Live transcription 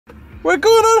We're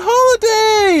going on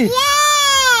holiday!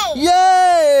 Yay!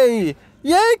 Yay!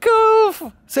 Yay,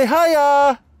 Cove! Say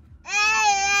hiya!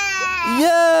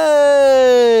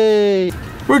 Yay!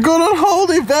 We're going on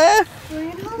holiday, Beth!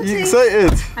 We're on holiday. You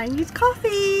excited? I need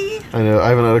coffee. I know, I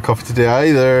haven't had a coffee today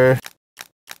either.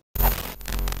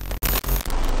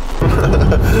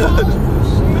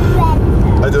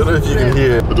 I don't know if you can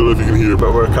hear.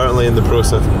 But we're currently in the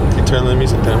process. Can you turn the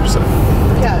music down for a second?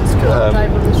 Yeah, it's cool.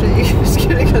 Drive on the street.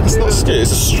 It's not straight,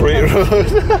 it's a straight road.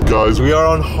 Guys, we are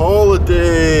on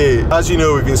holiday. As you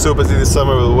know, we've been so busy this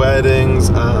summer with weddings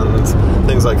and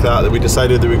things like that we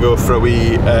decided that we'd go for a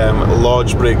wee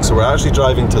lodge break. So we're actually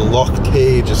driving to Loch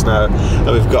Tay just now,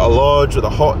 and we've got a lodge with a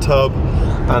hot tub,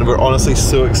 and we're honestly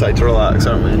so excited to relax,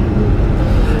 aren't we?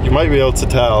 You might be able to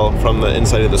tell from the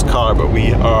inside of this car, but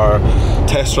we are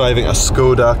test driving a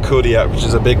Skoda Kodiaq, which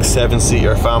is a big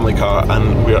 7-seater family car,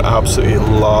 and we're absolutely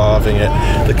loving it.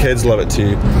 The kids love it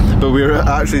too. But we were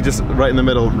actually just right in the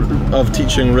middle of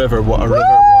teaching River what a river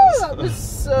was. That was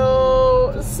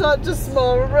such a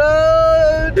small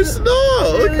road. It's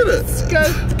not, look at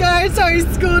it. Guys, sorry,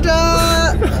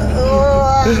 Skoda.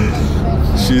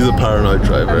 She's a paranoid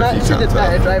driver, if you can't tell.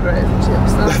 I'm a driver,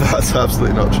 That's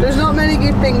absolutely not true. There's not many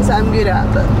good things I'm good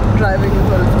at, but driving is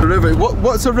one of them. River,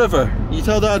 what's a river? You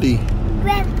tell Daddy.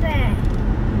 River.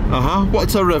 Uh-huh,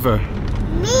 what's a river?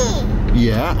 Me.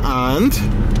 Yeah, and?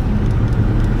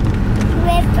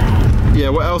 River. Yeah,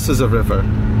 what else is a river?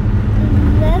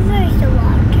 River is the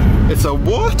water. It's a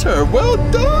water, well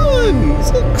done!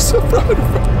 So proud of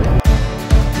her.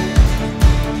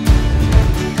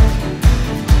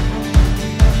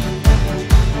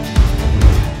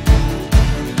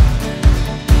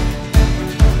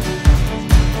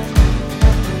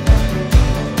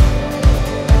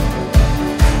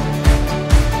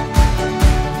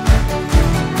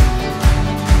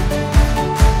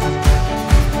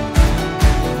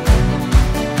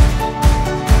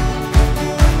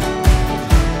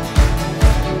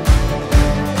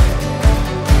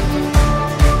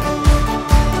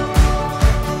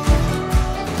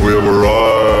 We have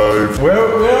arrived. Where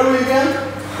are we again?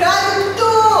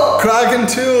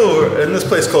 Cragantool. We're in this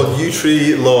place called Yew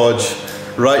Tree Lodge,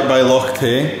 right by Loch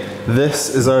Tay. This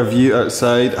is our view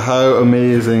outside. How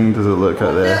amazing does it look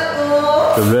out there?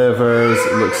 The rivers,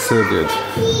 it looks so good.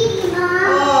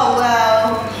 Oh,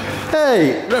 wow.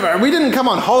 Hey, River, we didn't come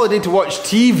on holiday to watch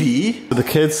TV. The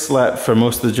kids slept for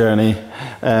most of the journey,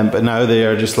 but now they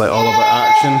are just like all about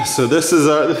action. So this is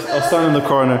I'll stand in the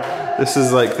corner. This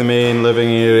is like the main living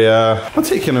area. I'll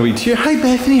take you on a wee tour. Hi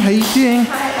Bethany, how you doing?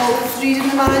 Hi, always reading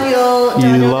the manual.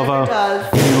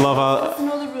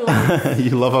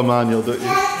 You love a manual, don't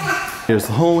you? Here's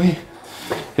the hallway.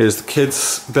 Here's the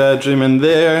kids' bedroom in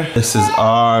there. This is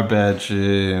our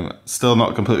bedroom. Still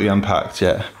not completely unpacked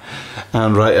yet.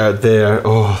 And right out there,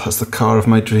 oh, that's the car of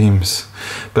my dreams.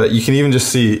 But you can even just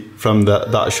see from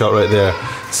that shot right there,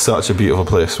 such a beautiful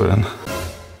place we're in.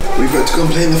 We've got to go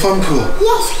and play in the fun pool.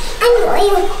 Yes, and wait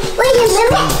a minute. Wait a minute.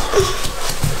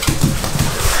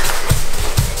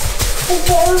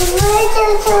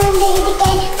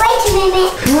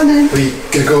 Come on then. We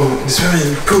gotta go swim in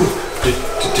the pool.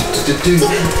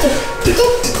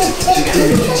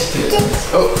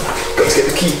 Oh, got to get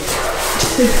the key.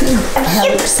 How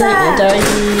excited are you?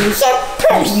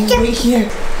 Wait here.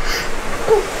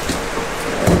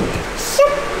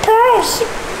 Super.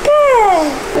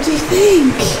 What do you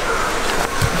think?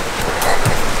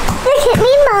 Look at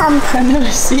me, Mum. I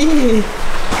never see. Is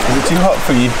it too hot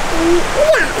for you?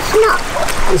 Yeah, it's not.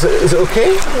 Is it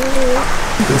okay?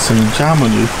 You got some jam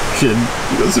on your chin.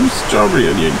 You got some strawberry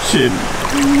on your chin.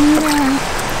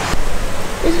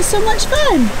 Is it so much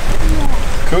fun?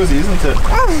 Cozy, isn't it?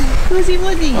 Cozy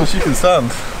woody. Oh, she can stand.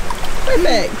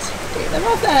 Perfect. Take them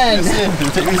off then. Can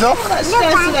you take these off? That's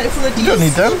stressful out for the You don't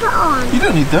need them. Keep it on. You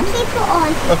don't need them. Keep it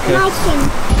on. Okay. My chin.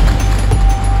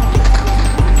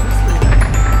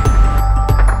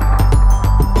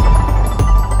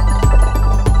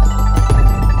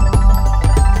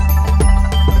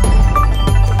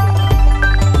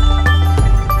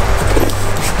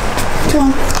 Come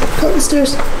on, go up the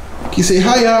stairs. Can you say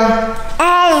hiya?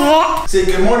 Say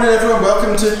good morning everyone,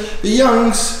 welcome to the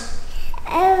Youngs.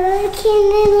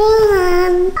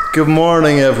 Good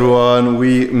morning everyone,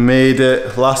 we made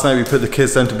it. Last night we put the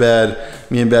kids down to bed.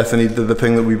 Me and Bethany did the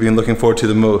thing that we've been looking forward to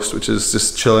the most, which is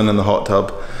just chilling in the hot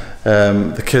tub.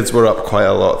 The kids were up quite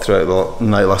a lot throughout the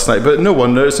night last night, but no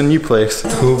wonder, it's a new place.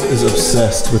 Cove is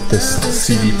obsessed with this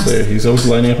CD player. He's always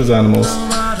lining up his animals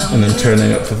and then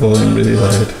turning up the volume really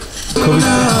loud. Cove,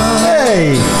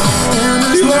 hey!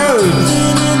 Too loud!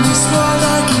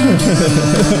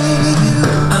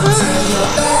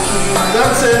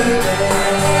 Dancing!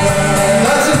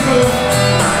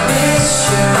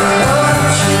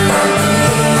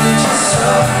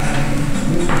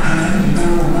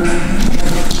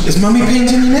 Mummy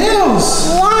painting your nails?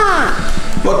 Yeah.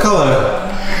 What colour?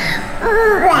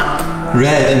 Red.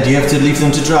 Red, and do you have to leave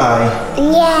them to dry?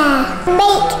 Yeah.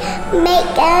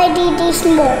 Make LED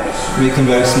small. Make them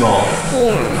very small.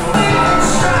 Yeah.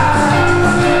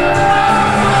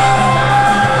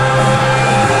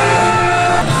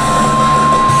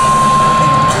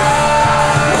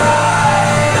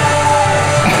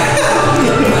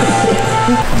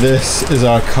 This is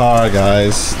our car,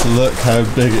 guys. Look how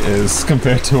big it is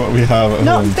compared to what we have at home.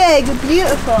 Not big,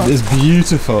 beautiful. It's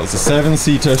beautiful. It's a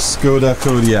 7-seater Skoda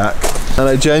Kodiaq. And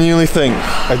I genuinely think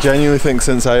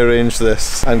since I arranged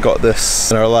this and got this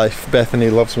in our life, Bethany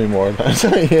loves me more.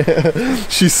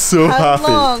 She's so happy.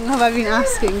 How long have I been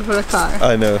asking for a car?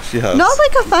 I know, she has. Not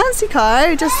like a fancy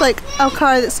car, just like a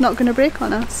car that's not going to break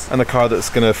on us. And a car that's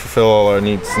going to fulfill all our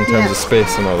needs in terms of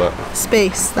space and all that.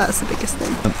 Space, that's the biggest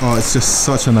thing. Oh, it's just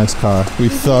such a nice car. We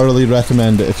thoroughly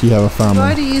recommend it if you have a I've family.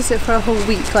 already used it for a whole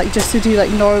week, like just to do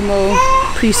like normal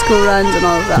preschool runs and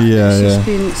all of that. Yeah, it's just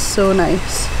been so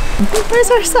nice. Where's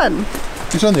our son?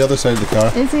 He's on the other side of the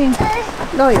car. Is he?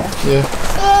 Oh yeah. Yeah.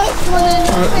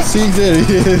 See, there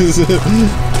he is.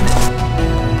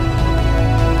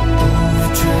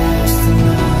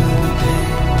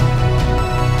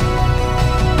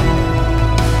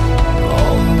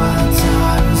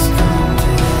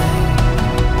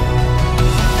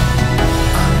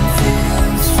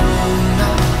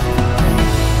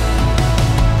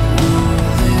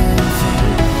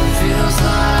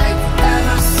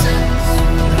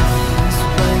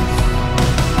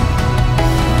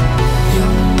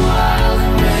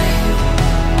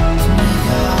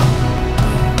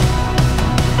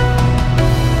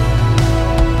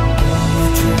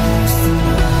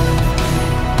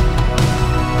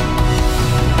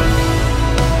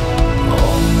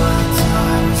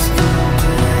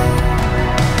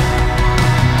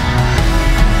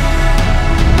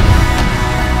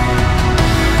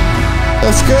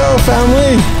 Let's go,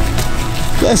 family!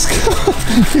 Let's go!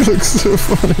 You look so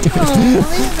funny. Oh,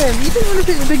 leave him. You didn't want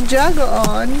to put the big jacket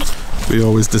on. We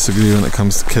always disagree when it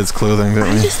comes to kids' clothing, don't we?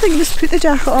 I just think just put the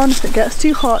jacket on. If it gets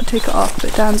too hot, take it off.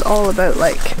 But Dan's all about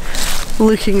like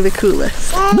looking the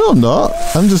coolest. No, I'm not.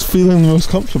 I'm just feeling the most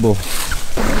comfortable.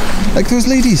 Like those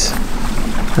ladies.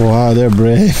 Wow, they're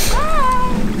brave.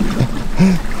 Do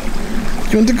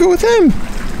you want to go with them?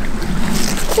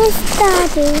 Just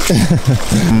Daddy.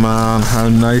 Man, how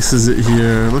nice is it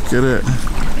here? Look at it.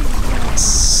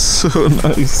 So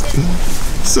nice.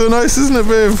 So nice, isn't it,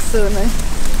 babe? So nice.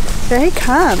 Very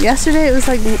calm. Yesterday it was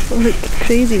like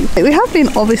crazy. We have been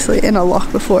obviously in a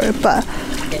loch before, but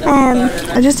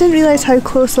I just didn't realise how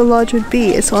close the lodge would be.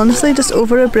 It's honestly just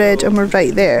over a bridge and we're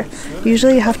right there.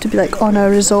 Usually you have to be like on a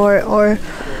resort or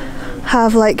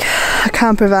have like a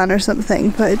camper van or something,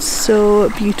 but it's so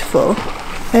beautiful.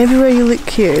 Everywhere you look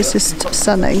here is just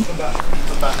stunning.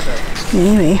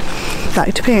 Anyway,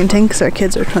 back to parenting because our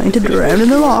kids are trying to drown in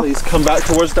the loch. Please come back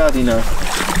towards Daddy now.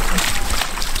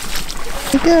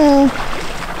 There you go.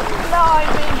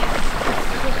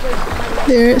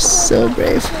 They're so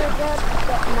brave.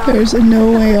 There's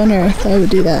no way on earth I would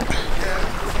do that.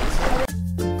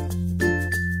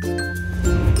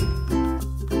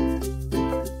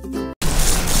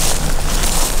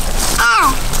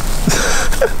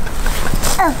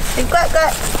 Hey, quack,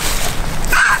 quack.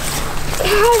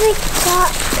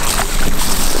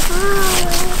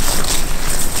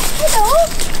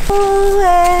 Hello.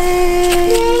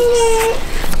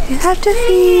 You have to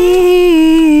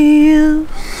feel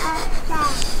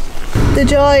the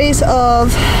joys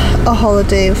of a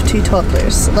holiday with two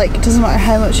toddlers. Like, it doesn't matter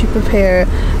how much you prepare,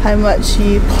 how much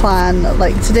you plan.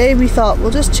 Like today we thought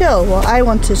we'll just chill. Well, I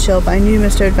wanted to chill, but I knew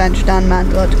Mr. Adventure Dan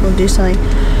wanted to go and do something.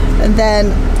 And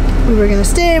then we were going to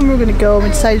stay and we were going to go, and we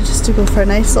decided just to go for a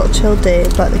nice little chill day,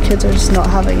 but the kids are just not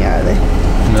having it, are they?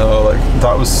 No, like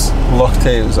that was Loch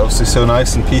Tay. It was obviously so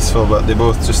nice and peaceful, but they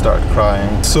both just started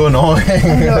crying. So annoying.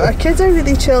 I know, our kids are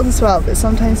really chilled as well, but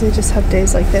sometimes they just have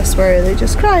days like this where they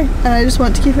just cry, and I just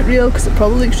want to keep it real because it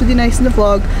probably looks really nice in the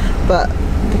vlog, but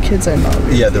the kids are not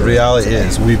really. Yeah, the reality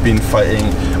is we've been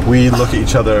fighting. We look at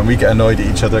each other and we get annoyed at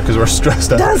each other because we're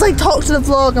stressed out. Dan's like, talk to the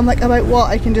vlog. I'm like, about what?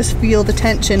 I can just feel the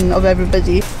tension of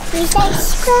everybody. We say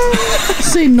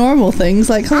Say normal things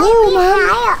like, hello,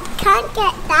 man. Can't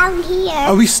get down here.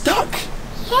 Are we stuck?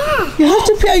 Yeah. You have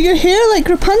to put out your hair like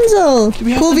Rapunzel.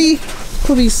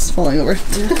 Kobe's falling over.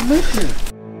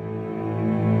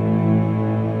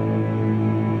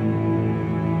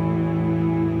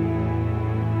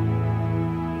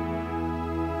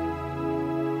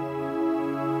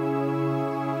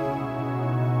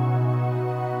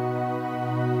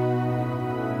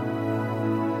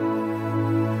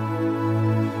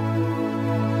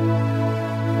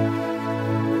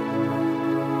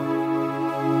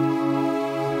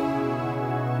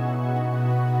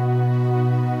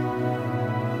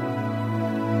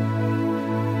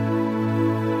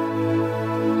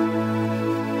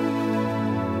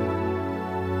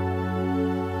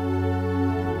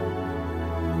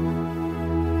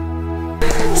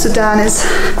 So Dan is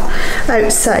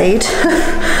outside.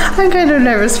 I'm kind of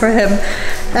nervous for him.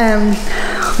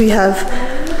 We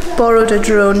have borrowed a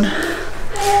drone.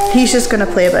 He's just going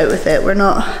to play about with it. We're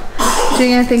not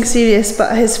doing anything serious,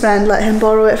 but his friend let him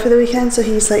borrow it for the weekend, so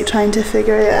he's like trying to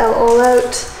figure it all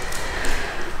out.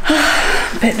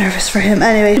 A bit nervous for him.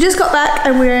 Anyway, we just got back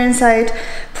and we're inside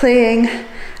playing,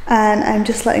 and I'm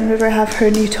just letting River have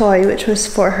her new toy, which was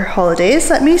for her holidays.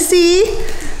 Let me see.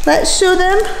 Let's show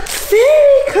them.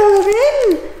 Fairy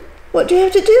colouring. What do you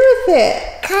have to do with it?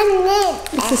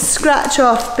 It's a scratch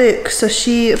off book, so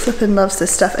she flippin' loves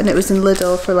this stuff, and it was in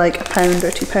Lidl for like £1 or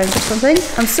 £2 or something.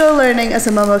 I'm still learning as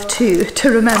a mum of two to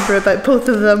remember about both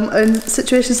of them in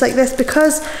situations like this,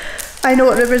 because I know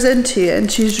what River's into and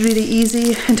she's really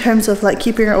easy in terms of like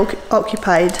keeping her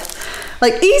occupied.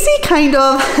 Like easy kind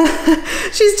of,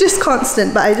 she's just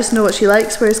constant, but I just know what she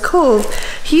likes. Whereas Cove,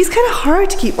 he's kind of hard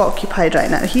to keep occupied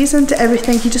right now. He's into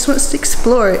everything, he just wants to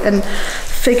explore and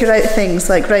figure out things.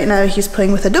 Like right now he's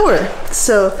playing with a door.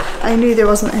 So I knew there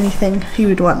wasn't anything he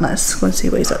would want. Let's go and see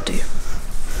what he's up to.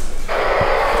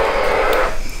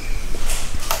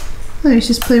 Oh, he's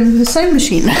just playing with the sound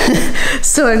machine.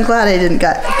 So I'm glad I didn't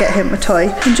get him a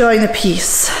toy. Enjoying the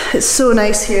peace. It's so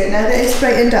nice here now that it's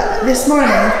brightened up. This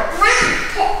morning,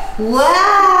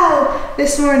 wow!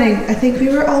 This morning, I think we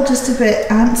were all just a bit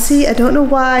antsy. I don't know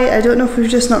why. I don't know if we've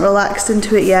just not relaxed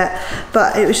into it yet,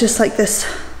 but it was just like this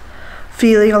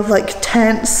feeling of like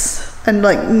tense and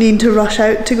like needing to rush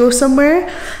out to go somewhere.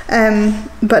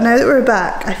 But now that we're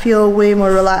back, I feel way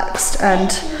more relaxed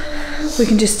and we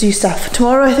can just do stuff.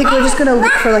 Tomorrow I think we're just going to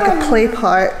look for like a play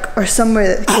park or somewhere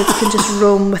that the kids can just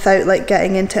roam without like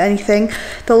getting into anything.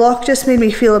 The loch just made me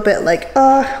feel a bit like,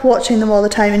 watching them all the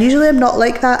time, and usually I'm not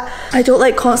like that. I don't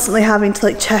like constantly having to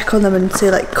like check on them and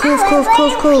say like, Cove, Cove,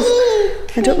 Cove, Cove.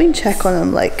 I don't mean check on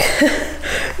them like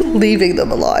leaving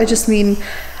them a lot. I just mean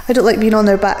I don't like being on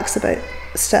their backs about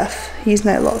stuff. He's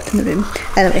now locked in the room.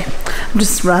 Anyway, I'm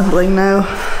just rambling now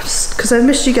just because I've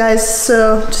missed you guys,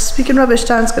 so just speaking rubbish.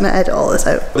 Dan's gonna edit all this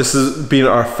out. This has been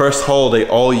our first holiday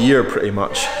all year pretty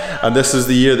much, and this is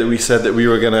the year that we said that we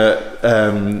were gonna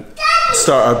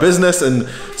start our business, and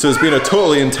so it's been a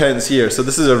totally intense year, so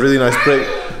this is a really nice break.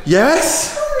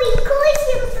 Yes?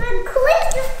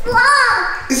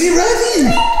 Is he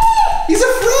ready? He's a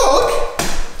frog?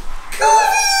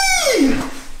 Cody!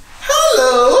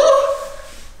 Hello!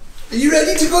 Are you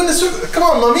ready to go in the swim? Come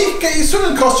on, Mummy, get your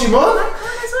swimming costume on. I'm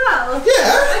going as well?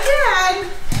 Yeah. Again?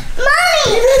 Mommy!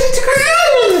 Are you ready to go?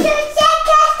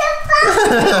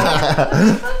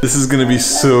 This is going to be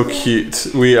so cute.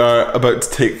 We are about to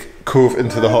take Cove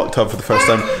into the hot tub for the first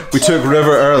time. We took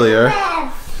River earlier.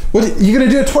 What, are you going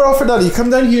to do a twirl for Daddy? Come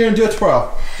down here and do a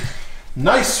twirl.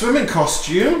 Nice swimming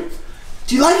costume.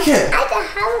 Do you like it? I don't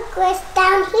have a dress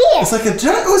down here. It's like a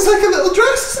dress. Oh, it's like a little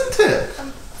dress, isn't it?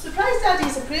 I'm surprised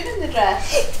Daddy's approving the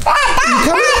dress. Dad,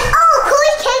 oh, can we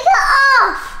take it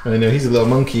off? I know, he's a little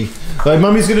monkey. Right,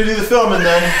 Mummy's going to do the filming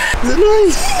then. Is it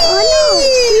nice? Oh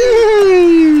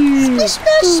no.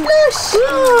 Splish, splish,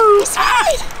 splish.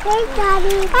 Thanks,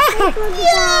 Daddy.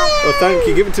 Oh, thank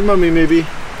you. Give it to Mummy, maybe.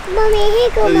 Mummy, here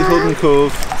you go, Daddy's holding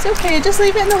Cove. It's okay, just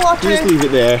leave it in the water. Just leave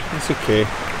it there. It's okay.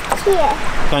 Here.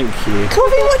 Thank you.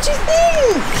 Covey, what do you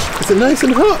think? Is it nice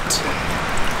and hot?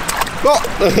 Oh!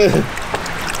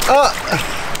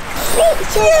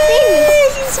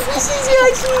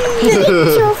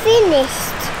 It's all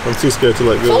finished. I'm too scared to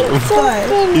let go. It's all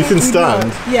finished. You can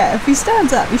stand. Yeah, if he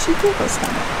stands up, you should be able to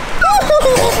stand up.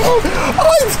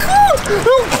 Oh, it's cool!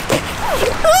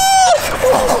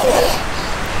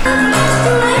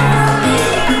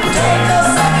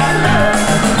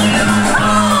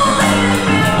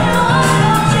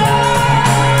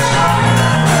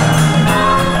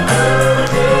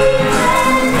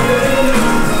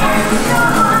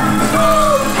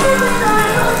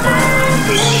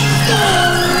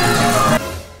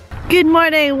 Good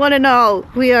morning, one and all.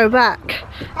 We are back.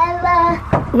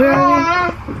 Where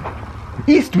are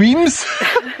we? East Weems.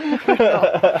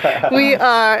 We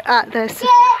are at this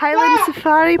Highland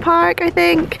Safari Park, I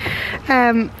think.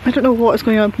 I don't know what is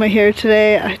going on with my hair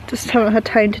today. I just haven't had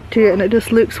time to do it and it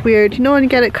just looks weird. You know when you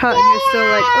get it cut and you're still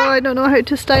like, oh, I don't know how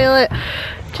to style it.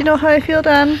 Do you know how I feel,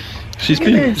 Dan? She's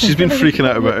been freaking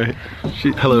out about it.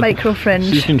 Hello. Micro fringe.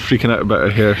 She's been freaking out about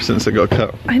her hair since it got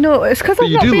cut. I know, it's because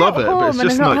I've not been at but home it's and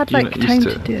just I've not not, had like time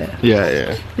to do it.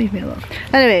 Yeah. Leave me alone.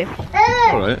 Anyway,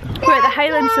 Alright. we're at the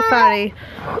Highland Safari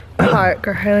Park,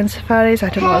 or Highland Safaris, I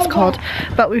don't know what it's called.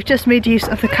 But we've just made use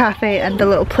of the cafe and the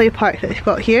little play park that they've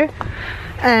got here.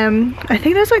 I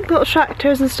think there's like little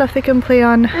tractors and stuff they can play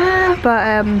on,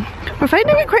 but we're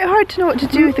finding it quite hard to know what to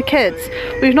do with the kids.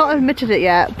 We've not admitted it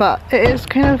yet, but it is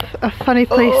kind of a funny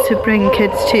place to bring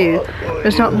kids to.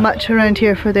 There's not much around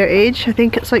here for their age. I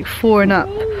think it's like 4 and up.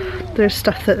 There's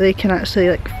stuff that they can actually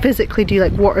like physically do,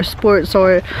 like water sports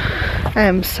or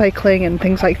cycling and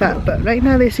things like that, but right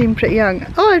now they seem pretty young.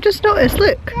 Oh, I've just noticed,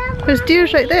 look, there's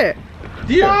deers right there.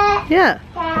 Deer? Yeah.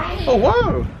 Oh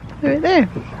wow! They're right there.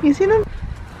 You see them?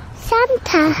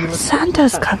 Santa.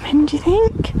 Santa's coming, do you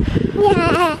think?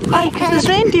 Yeah. Oh, because there's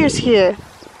reindeers here.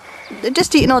 They're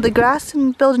just eating all the grass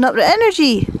and building up their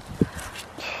energy.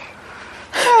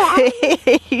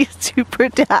 Hey, super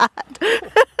dad.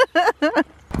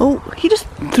 Oh, he just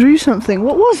threw something.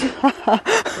 What was that?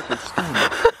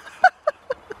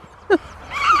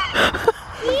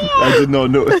 I did not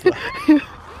notice that. Me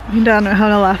and Dan are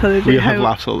having a laugh at We have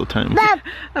laughs all the time.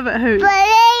 About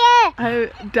how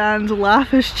Dan's laugh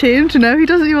has changed. Now he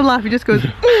doesn't even laugh, he just goes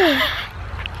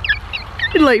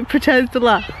he like pretends to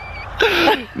laugh.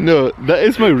 No, that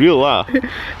is my real laugh.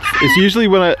 It's usually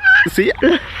when I see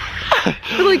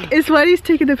Like, it's when he's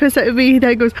taking the piss out of me, he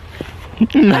then goes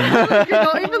you're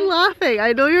not even laughing.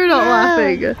 I know you're not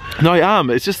laughing. No, I am.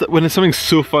 It's just that when it's something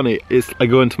so funny, I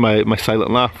go into my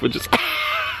silent laugh, which is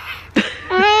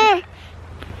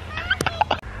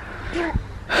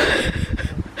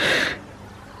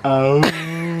oh,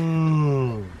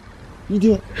 you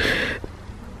do it.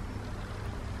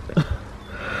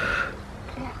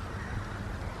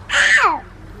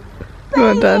 Come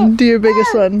on, Dan, do your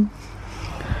biggest one.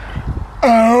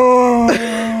 Oh,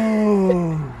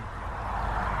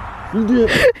 you do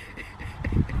it.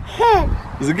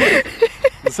 Is it good?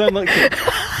 Does it sound like it?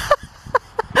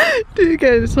 Do it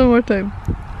again, just one more time.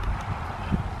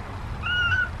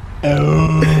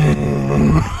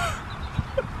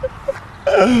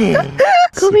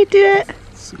 Kobe, do it.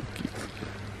 So cute.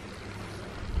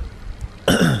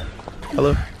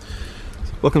 Hello.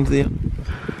 Welcome to the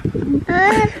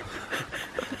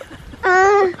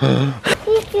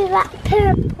You do that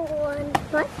purple one,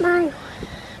 like mine.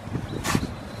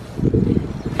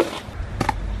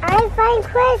 I find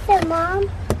treasure, Mom.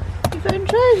 You found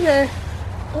treasure?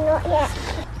 Not yet.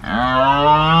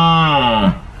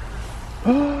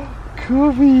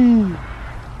 Kobe.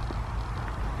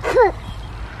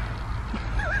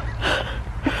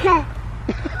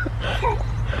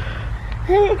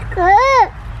 It's good.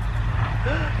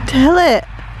 Tell it.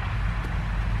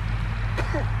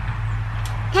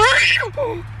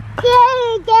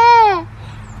 Yeah.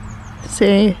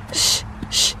 Say shh,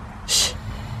 shh, shh.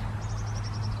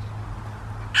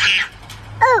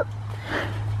 Oh,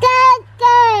 Dad.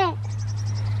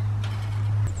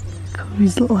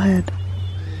 Kobe's little head.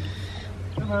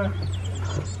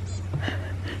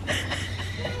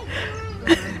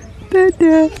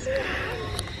 Dada.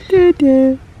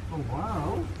 Dada. Oh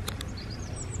wow.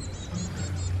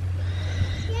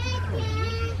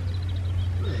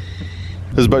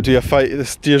 There's about to be a fight.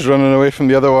 This deer's running away from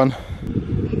the other one.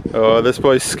 Oh, this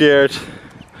boy's scared.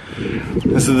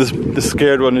 This is the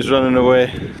scared one who's running away.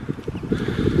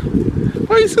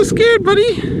 Why are you so scared,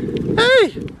 buddy?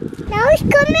 Hey! Now he's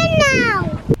coming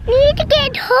now. We need to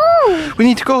get home. We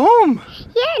need to go home.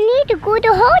 Yeah, I need to go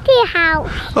to holiday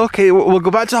house. Okay, we'll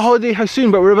go back to the holiday house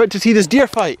soon, but we're about to see this deer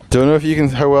fight. Don't know if you can,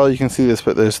 how well you can see this,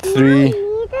 but there's three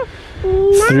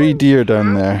deer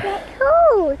down there. Get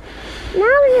home.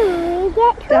 Now we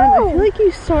get Dan, I home. feel like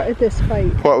you started this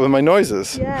fight. What, with my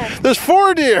noises? Yeah. There's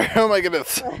 4 deer! Oh my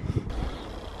goodness.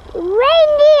 Reindeer,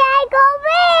 I go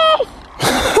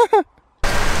with.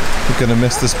 We're gonna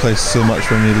miss this place so much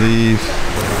when we leave.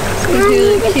 It's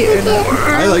really cute, isn't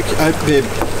it? Babe,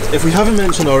 if we haven't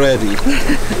mentioned already,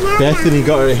 Bethany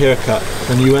got her a haircut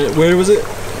and you went, where was it?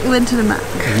 We went to the Mac.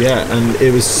 Yeah, and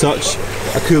it was such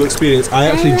a cool experience. I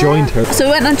actually joined her. So I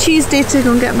went on Tuesday to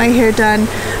go and get my hair done,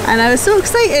 and I was so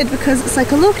excited because it's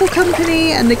like a local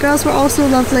company and the girls were all so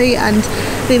lovely and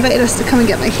they invited us to come and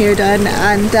get my hair done,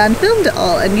 and Dan filmed it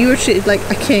all and you were treated like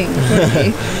a king, weren't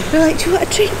you? They're like, do you want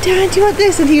a drink, Dan? Do you want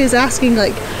this? And he was asking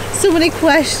like so many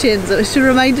questions. It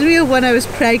reminded me of when I was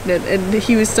pregnant and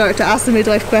he would start to ask the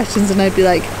midwife questions and I'd be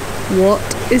like, what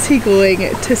is he going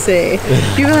to say?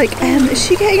 You were like, is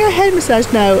she getting her head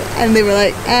massaged now? And they were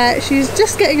like, she's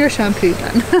just getting her shampoo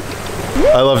done.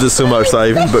 I loved it so much that I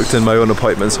even booked in my own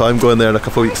appointment, so I'm going there in a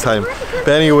couple of weeks' time. But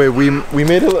anyway, we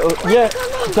made a little, yeah,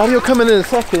 Daddy will come in a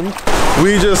second.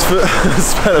 We just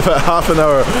spent about half an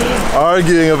hour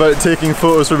arguing about taking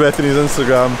photos for Bethany's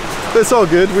Instagram. But it's all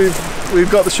good, we've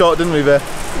got the shot, didn't we, Beth?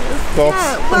 Boss.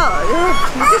 Yeah, well,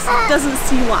 he just doesn't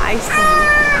see what I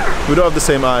see. We don't have the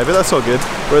same eye, but that's all good.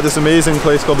 We're at this amazing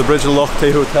place called the Bridge of Loch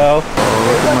Tay Hotel. Oh,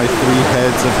 look at my 3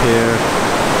 heads of hair,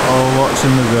 all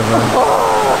watching the river.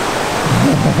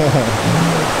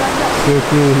 So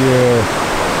cool here.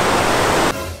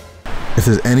 If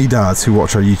there's any dads who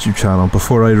watch our YouTube channel,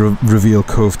 before I reveal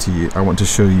Cove to you, I want to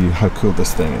show you how cool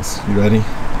this thing is. You ready?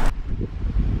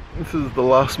 This is the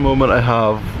last moment I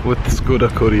have with the Skoda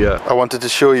Kodiaq. I wanted to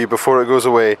show you before it goes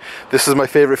away. This is my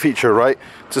favourite feature, right?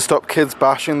 To stop kids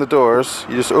bashing the doors,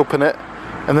 you just open it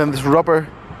and then this rubber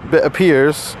bit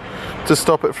appears to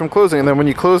stop it from closing, and then when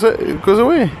you close it, it goes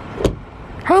away.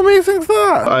 How amazing is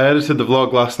that? I edited the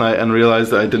vlog last night and realised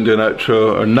that I didn't do an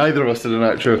outro, or neither of us did an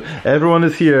outro. Everyone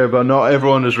is here, but not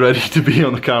everyone is ready to be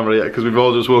on the camera yet, because we've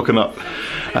all just woken up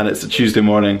and it's a Tuesday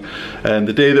morning and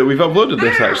the day that we've uploaded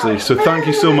this actually. So thank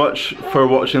you so much for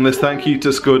watching this. Thank you to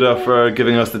Skoda for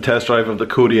giving us the test drive of the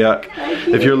Kodiaq.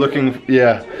 If you're looking,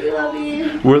 yeah.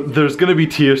 There's going to be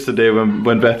tears today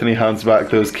when Bethany hands back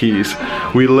those keys.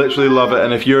 We literally love it,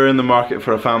 and if you're in the market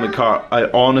for a family car, I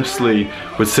honestly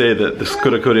would say that the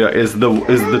Skoda Kodiaq is the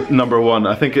 #1.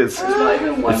 I think it's not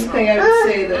even one thing I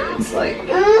would say that it's like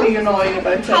being annoying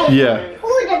about it. Yeah.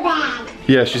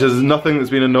 Yeah, she says there's nothing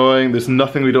that's been annoying, there's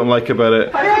nothing we don't like about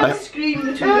it. I scream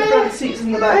between the front seats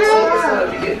and the back seats, so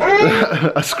that would be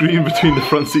good. A scream between the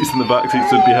front seats and the back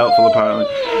seats would be helpful apparently.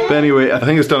 But anyway, I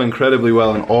think it's done incredibly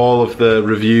well in all of the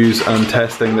reviews and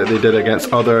testing that they did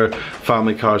against other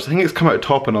family cars. I think it's come out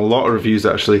top in a lot of reviews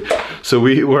actually. So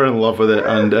we're in love with it,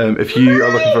 and if you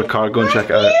are looking for a car, go and check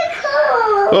it out.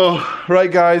 Oh,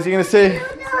 right guys, you're gonna say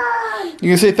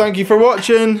thank you for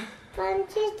watching.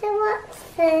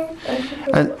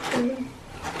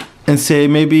 And say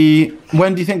maybe,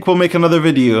 when do you think we'll make another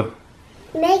video?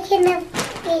 Making a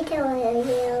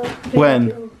video.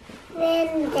 When?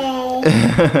 Wednesday.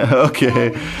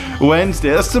 Okay, Wednesday,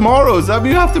 that's tomorrow. Does that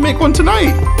mean you have to make one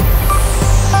tonight?